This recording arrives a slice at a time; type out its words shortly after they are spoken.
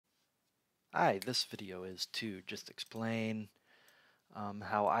Hi, this video is to just explain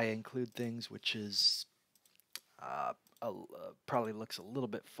how I include things, which is probably looks a little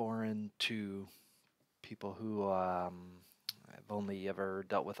bit foreign to people who have only ever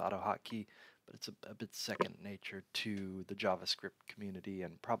dealt with AutoHotkey, but it's a bit second nature to the JavaScript community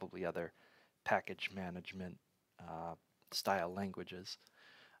and probably other package management style languages.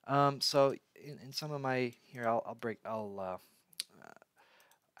 So in some of my here, I'll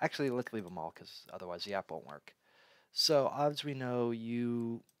actually let's leave them all because otherwise the app won't work. So as we know, when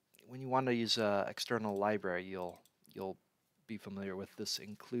you want to use an external library, you'll be familiar with this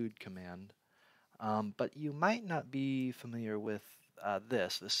include command, but you might not be familiar with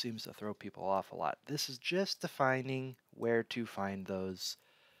this. This seems to throw people off a lot. This is just defining where to find those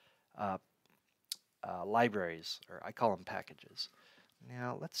uh, libraries, or I call them packages.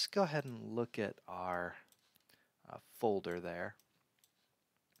 Now let's go ahead and look at our folder there.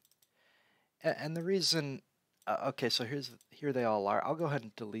 And the reason, okay, so here they all are. I'll go ahead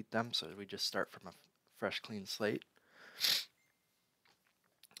and delete them so we just start from a fresh, clean slate.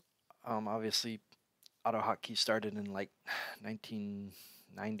 Obviously, AutoHotkey started in like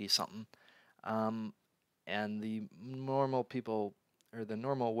 1990 something, and the normal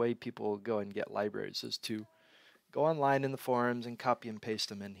way people go and get libraries is to go online in the forums and copy and paste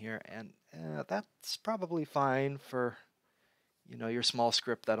them in here, and that's probably fine for your small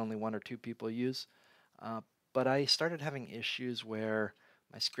script that only one or two people use. But I started having issues where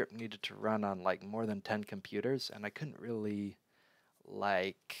my script needed to run on like more than 10 computers, and I couldn't really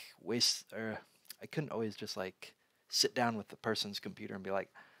like waste, or I couldn't always just like sit down with the person's computer and be like,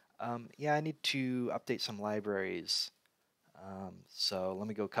 yeah, I need to update some libraries, so let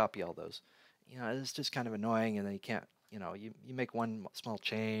me go copy all those. It's just kind of annoying, and then you can't, you make one small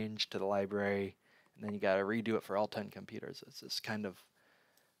change to the library, and then you got to redo it for all 10 computers. It's just kind of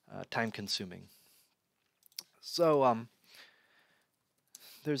time consuming. So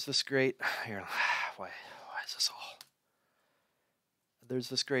there's this great here. Why is this all? There's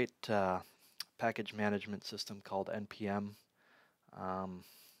this great package management system called NPM.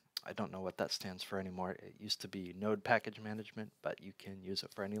 I don't know what that stands for anymore. It used to be Node Package Management, but you can use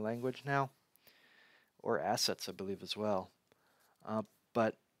it for any language now, or assets, I believe, as well.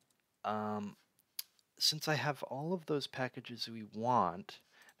 But since I have all of those packages we want,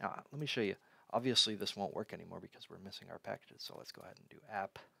 now let me show you. Obviously, this won't work anymore because we're missing our packages. So let's go ahead and do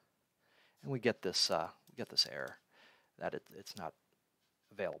app, and we get this error that it's not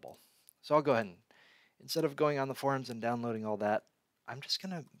available. So I'll go ahead and, instead of going on the forums and downloading all that, I'm just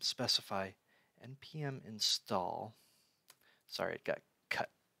going to specify npm install. Sorry, it got cut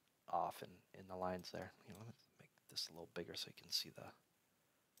off in the lines there. Let me make this a little bigger so you can see the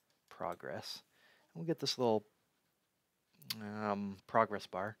progress. And we'll get this little progress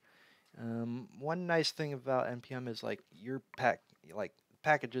bar. One nice thing about npm is like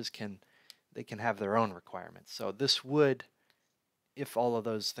packages can have their own requirements. So this would, if all of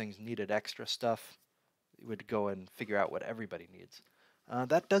those things needed extra stuff, it would go and figure out what everybody needs.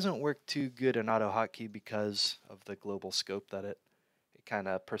 That doesn't work too good in AutoHotkey because of the global scope that it kind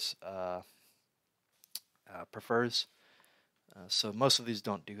of prefers. So most of these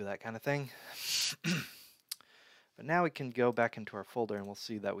don't do that kind of thing. But now we can go back into our folder and we'll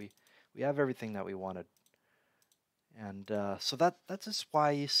see that we have everything that we wanted. And so that's just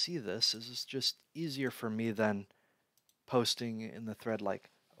why you see this. It's just easier for me than posting in the thread like,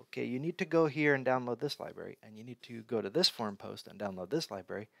 okay, you need to go here and download this library, and you need to go to this forum post and download this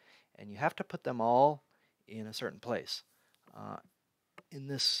library, and you have to put them all in a certain place. In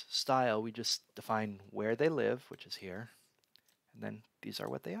this style, we just define where they live, which is here, and then these are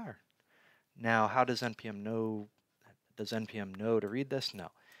what they are. Now, how does npm know? Does npm know to read this?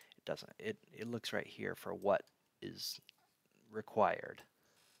 No, it doesn't. It looks right here for what is required.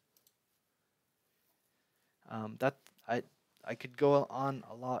 That I could go on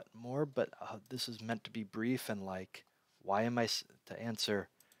a lot more, but this is meant to be brief and like, why am I to answer?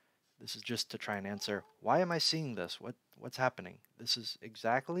 This is just to try and answer, why am I seeing this? What's happening? This is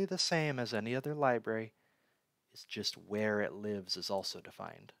exactly the same as any other library. It's just where it lives is also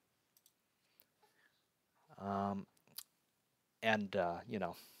defined. And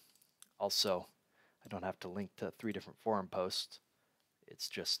also, I don't have to link to 3 different forum posts. It's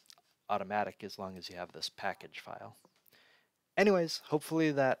just automatic as long as you have this package file. Anyways,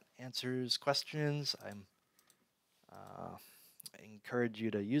 hopefully that answers questions. I encourage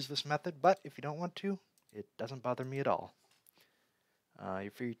you to use this method, but if you don't want to, it doesn't bother me at all.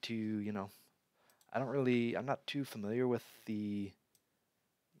 You're free to, I'm not too familiar with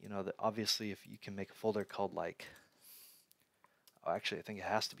obviously if you can make a folder called like Oh, actually, I think it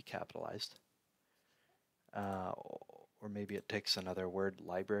has to be capitalized. Or maybe it takes another word,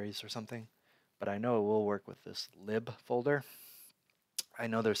 libraries or something. But I know it will work with this lib folder. I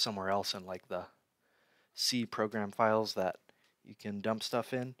know there's somewhere else in like the C program files that you can dump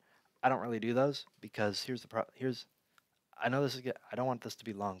stuff in. I don't really do those because I know this is I don't want this to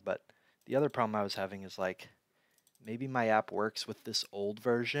be long, but the other problem I was having is like maybe my app works with this old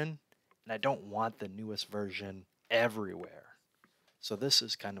version and I don't want the newest version everywhere. So this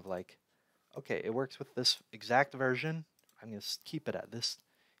is kind of like, okay, it works with this exact version. I'm going to keep it at this,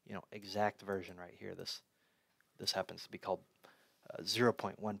 exact version right here. This happens to be called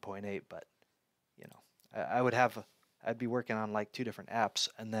 0.1.8, but you know, I'd be working on like 2 different apps,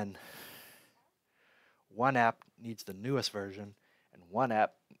 and then one app needs the newest version, and one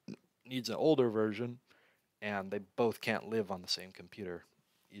app needs an older version, and they both can't live on the same computer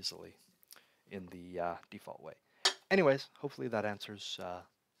easily in the default way. Anyways, hopefully that answers.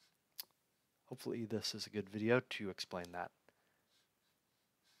 Hopefully this is a good video to explain that.